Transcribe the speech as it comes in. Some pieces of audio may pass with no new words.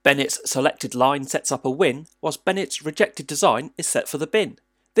Bennett's selected line sets up a win, whilst Bennett's rejected design is set for the bin.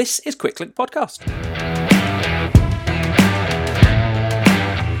 This is Quicklink Podcast.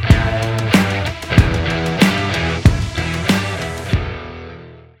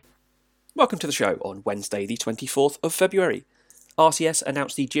 Welcome to the show on Wednesday the 24th of February. RCS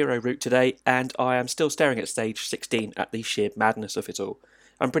announced the Giro route today, and I am still staring at stage 16 at the sheer madness of it all.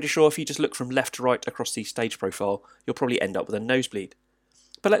 I'm pretty sure if you just look from left to right across the stage profile, you'll probably end up with a nosebleed.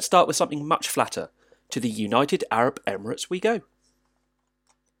 But let's start with something much flatter. To the United Arab Emirates we go.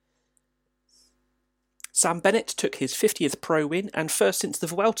 Sam Bennett took his 50th pro win and first since the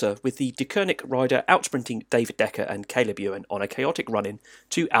Vuelta, with the Deceuninck rider outsprinting David Decker and Caleb Ewan on a chaotic run-in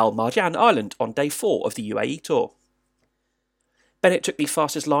to Al Marjan Island on day 4 of the UAE Tour. Bennett took the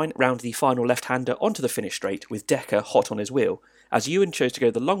fastest line round the final left-hander onto the finish straight, with Decker hot on his wheel, as Ewan chose to go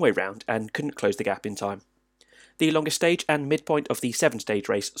the long way round and couldn't close the gap in time. The longest stage and midpoint of the 7-stage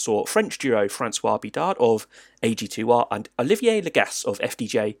race saw French duo Francois Bidard of AG2R and Olivier Legas of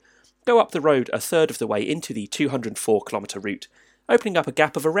FDJ go up the road a third of the way into the 204km route, opening up a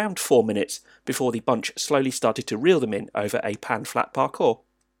gap of around 4 minutes before the bunch slowly started to reel them in over a pan-flat parcours.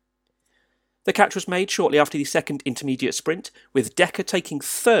 The catch was made shortly after the second intermediate sprint, with Decker taking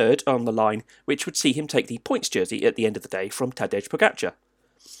third on the line, which would see him take the points jersey at the end of the day from Tadej Pogačar.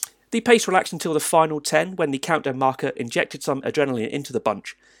 The pace relaxed until the final 10 when the countdown marker injected some adrenaline into the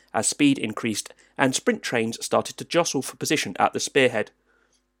bunch, as speed increased and sprint trains started to jostle for position at the spearhead.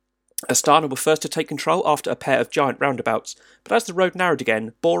 Astana were first to take control after a pair of giant roundabouts, but as the road narrowed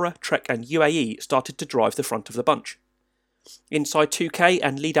again, Bora, Trek and UAE started to drive the front of the bunch. Inside 2K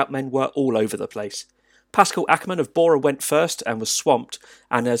and lead-out men were all over the place. Pascal Ackermann of Bora went first and was swamped,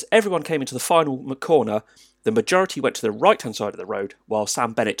 and as everyone came into the final corner, the majority went to the right-hand side of the road, while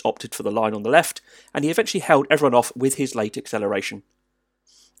Sam Bennett opted for the line on the left, and he eventually held everyone off with his late acceleration.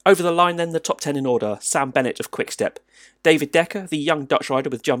 Over the line then, the top 10 in order: Sam Bennett of Quick-Step, David Decker, the young Dutch rider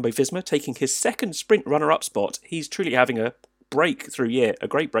with Jumbo-Visma, taking his second sprint runner-up spot. He's truly having a great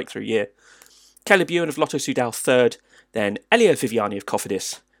breakthrough year. Caleb Ewan of Lotto Soudal third, then Elio Viviani of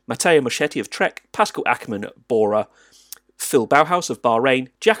Cofidis, Matteo Moschetti of Trek, Pascal Ackermann Bora, Phil Bauhaus of Bahrain,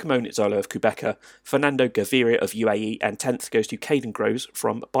 Giacomo Nizzolo of Quebecer, Fernando Gaviria of UAE, and 10th goes to Caden Groves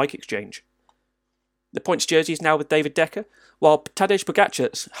from Bike Exchange. The points jersey is now with David Decker, while Tadej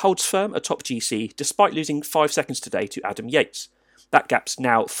Pogačar holds firm atop GC despite losing 5 seconds today to Adam Yates. That gap's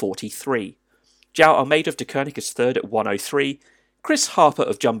now 43. João Almeida of Deceuninck is third at 1:03. Chris Harper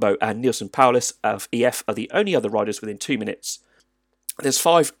of Jumbo and Nielsen Paulus of EF are the only other riders within 2 minutes. There's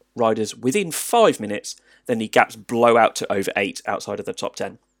 5 riders within 5 minutes, then the gaps blow out to over 8 outside of the top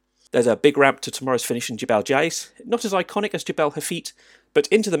 10. There's a big ramp to tomorrow's finish in Jebel Jais, not as iconic as Jebel Hafit, but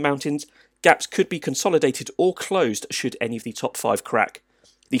into the mountains, gaps could be consolidated or closed should any of the top 5 crack.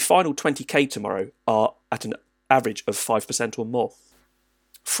 The final 20k tomorrow are at an average of 5% or more.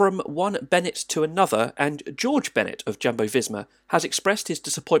 From one Bennett to another, and George Bennett of Jumbo-Visma has expressed his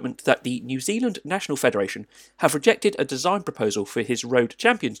disappointment that the New Zealand National Federation have rejected a design proposal for his Road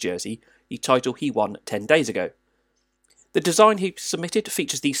Champions jersey, the title he won 10 days ago. The design he submitted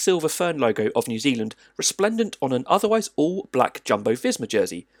features the silver fern logo of New Zealand resplendent on an otherwise all-black Jumbo-Visma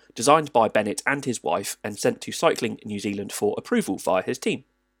jersey, designed by Bennett and his wife and sent to Cycling New Zealand for approval via his team.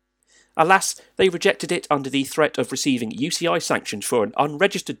 Alas, they rejected it under the threat of receiving UCI sanctions for an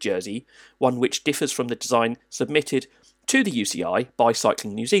unregistered jersey, one which differs from the design submitted to the UCI by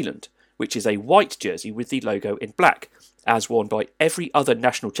Cycling New Zealand, which is a white jersey with the logo in black, as worn by every other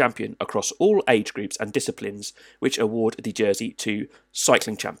national champion across all age groups and disciplines which award the jersey to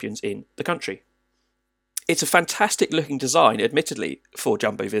cycling champions in the country. It's a fantastic looking design, admittedly, for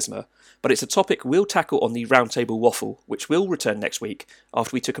Jumbo-Visma, but it's a topic we'll tackle on the Roundtable Waffle, which will return next week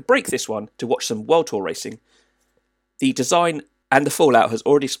after we took a break this one to watch some World Tour racing. The design and the fallout has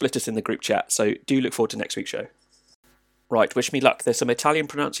already split us in the group chat, so do look forward to next week's show. Right, wish me luck, there's some Italian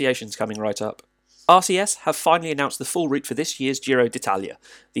pronunciations coming right up. RCS have finally announced the full route for this year's Giro d'Italia,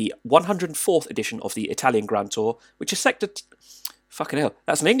 the 104th edition of the Italian Grand Tour, which is set to... Fucking hell,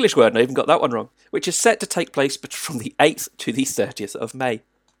 that's an English word and I even got that one wrong. Which is set to take place from the 8th to the 30th of May.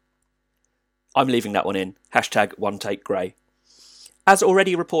 I'm leaving that one in. #OneTakeGrey. As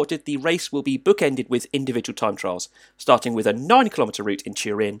already reported, the race will be bookended with individual time trials, starting with a 9km route in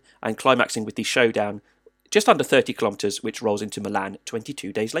Turin and climaxing with the showdown just under 30km, which rolls into Milan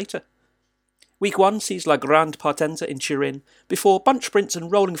 22 days later. Week 1 sees La Grande Partenza in Turin, before bunch sprints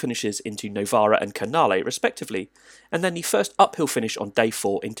and rolling finishes into Novara and Canale respectively, and then the first uphill finish on day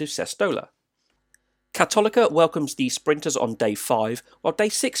 4 into Sestola. Cattolica welcomes the sprinters on day 5, while day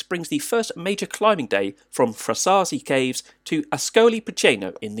 6 brings the first major climbing day from Frasasi Caves to Ascoli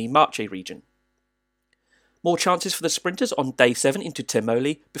Piceno in the Marche region. More chances for the sprinters on day 7 into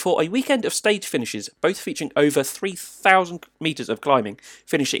Termoli before a weekend of stage finishes, both featuring over 3,000 metres of climbing,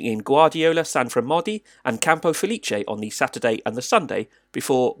 finishing in Guardiola San Fremodi and Campo Felice on the Saturday and the Sunday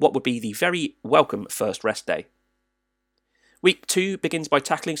before what would be the very welcome first rest day. Week 2 begins by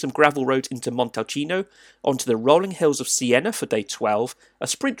tackling some gravel roads into Montalcino, onto the rolling hills of Siena for day 12, a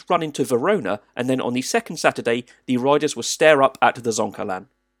sprint run into Verona, and then on the second Saturday, the riders will stare up at the Zoncolan.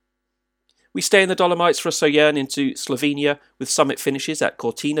 We stay in the Dolomites for a sojourn into Slovenia, with summit finishes at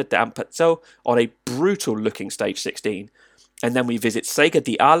Cortina d'Ampezzo on a brutal-looking stage 16, and then we visit Sega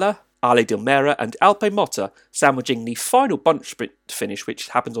di Ala, Ale d'Ilmera and Alpe Motta, sandwiching the final bunch sprint finish which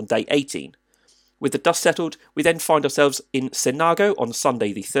happens on day 18. With the dust settled, we then find ourselves in Senago on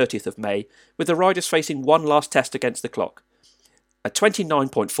Sunday the 30th of May, with the riders facing one last test against the clock. A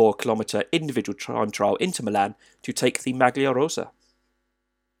 29.4 km individual time trial into Milan to take the Maglia Rosa.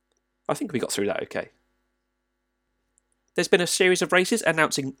 I think we got through that okay. There's been a series of races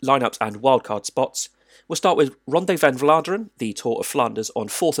announcing lineups and wildcard spots. We'll start with Ronde van Vlaanderen, the Tour of Flanders, on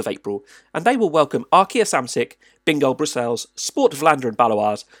 4th of April, and they will welcome Arkea Samsic, Bingo Brussels, Sport Vlaanderen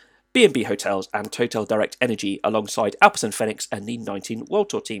Baloise, B&B Hotels and Total Direct Energy alongside Alpecin Fenix and the 19 World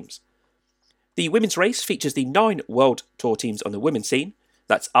Tour teams. The women's race features the 9 World Tour teams on the women's scene.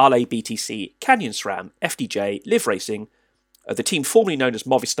 That's Ale BTC, Canyon SRAM, FDJ, Live Racing, the team formerly known as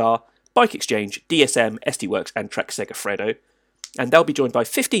Movistar, Bike Exchange, DSM, SD Works and Trek Segafredo. And they'll be joined by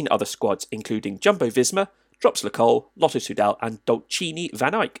 15 other squads including Jumbo Visma, Drops Le Col, Lotto Soudal and Dolcini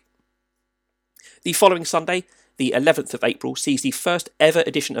Van Eyck. The following Sunday, the 11th of April, sees the first ever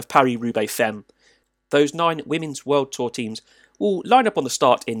edition of Paris-Roubaix Femme. Those 9 women's World Tour teams will line up on the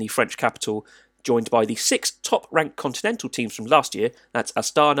start in the French capital, joined by the 6 top-ranked continental teams from last year, that's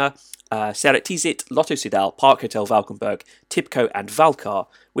Astana, Ceratizit, Lotto Soudal, Park Hotel Valkenburg, Tibco and Valcar,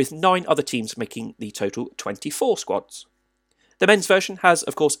 with 9 other teams making the total 24 squads. The men's version has,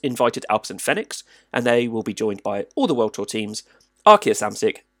 of course, invited Alpecin Fenix, and they will be joined by all the World Tour teams, Arkea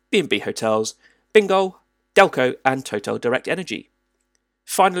Samsic, B&B Hotels, Bingo, Delco and Total Direct Energy.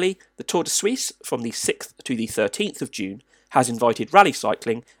 Finally, the Tour de Suisse from the 6th to the 13th of June has invited Rally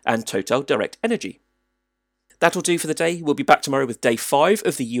Cycling and Total Direct Energy. That'll do for the day. We'll be back tomorrow with day 5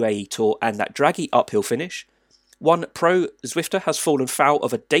 of the UAE Tour and that draggy uphill finish. One pro Zwifter has fallen foul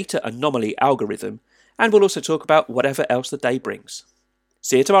of a data anomaly algorithm, and we'll also talk about whatever else the day brings.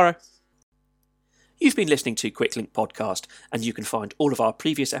 See you tomorrow. You've been listening to Quicklink Podcast, and you can find all of our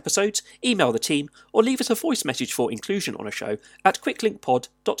previous episodes, email the team, or leave us a voice message for inclusion on a show at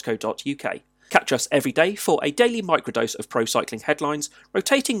quicklinkpod.co.uk. Catch us every day for a daily microdose of pro cycling headlines,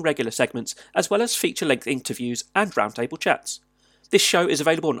 rotating regular segments, as well as feature-length interviews and roundtable chats. This show is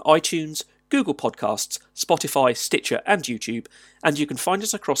available on iTunes, Google Podcasts, Spotify, Stitcher and YouTube, and you can find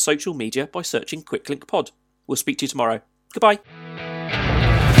us across social media by searching Quicklink Pod. We'll speak to you tomorrow. Goodbye.